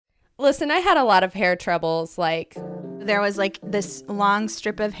Listen, I had a lot of hair troubles, like There was like this long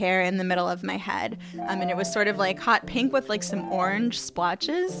strip of hair in the middle of my head, and it was sort of like hot pink with like some orange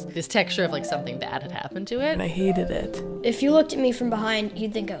splotches. This texture of like something bad had happened to it. And I hated it. If you looked at me from behind,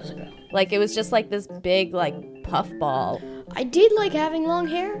 you'd think I was a girl. it was just like this big like puff ball. I did like having long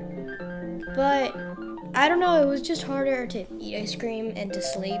hair, but I don't know, it was just harder to eat ice cream and to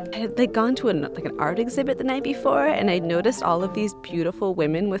sleep. I had like gone to an art exhibit the night before, and I noticed all of these beautiful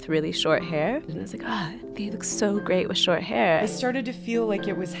women with really short hair, and I was like, they look so great with short hair. I started to feel like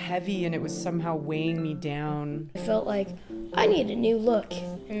it was heavy and it was somehow weighing me down. I felt like I need a new look,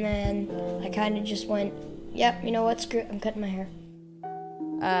 and then I kind of just went, yep, you know what, screw it, I'm cutting my hair.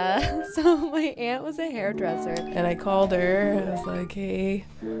 So my aunt was a hairdresser. And I called her. I was like, hey,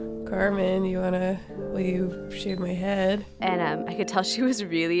 Carmen, will you shave my head? And I could tell she was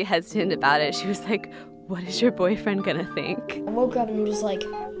really hesitant about it. She was like, what is your boyfriend gonna think? I woke up and I'm just like,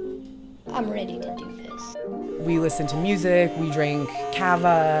 I'm ready to do this. We listened to music, we drank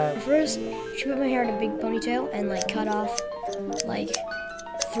cava. First, she put my hair in a big ponytail and like cut off like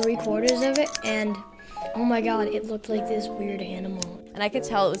 3/4 of it, and oh my god, it looked like this weird animal. And I could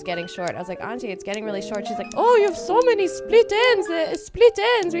tell it was getting short. I was like, Auntie, it's getting really short. She's like, oh, you have so many split ends. Split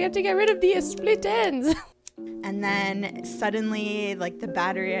ends. We have to get rid of the split ends. And then suddenly, like, the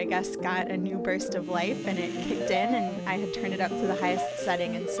battery, I guess, got a new burst of life, and it kicked in, and I had turned it up to the highest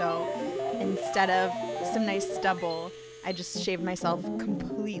setting. And so instead of some nice stubble, I just shaved myself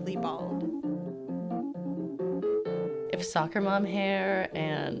completely bald. If soccer mom hair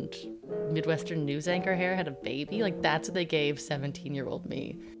and Midwestern news anchor hair had a baby, like that's what they gave 17-year-old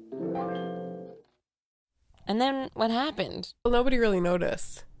me. And then what happened? Well, nobody really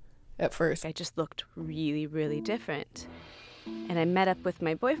noticed at first. I just looked really, really different. And I met up with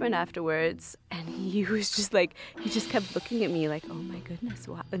my boyfriend afterwards, and he was just like, he just kept looking at me like, oh my goodness,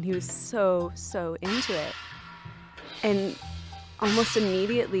 wow. And he was so, so into it. And almost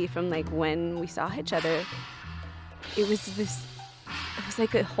immediately from like when we saw each other, it was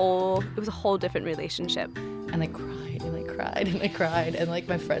a whole different relationship. And I cried and I cried and I cried, and like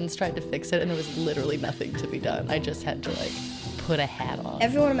my friends tried to fix it and there was literally nothing to be done. I just had to like put a hat on.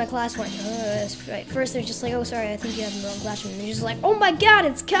 Everyone in my class went, that's right. First they're just like, oh sorry, I think you have the wrong classroom. And they're just like, oh my god,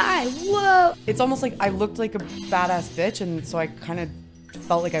 it's Kai, whoa! It's almost like I looked like a badass bitch, and so I kind of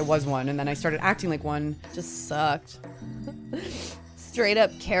felt like I was one, and then I started acting like one. Just sucked. Straight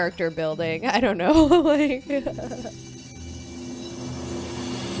up character building. I don't know.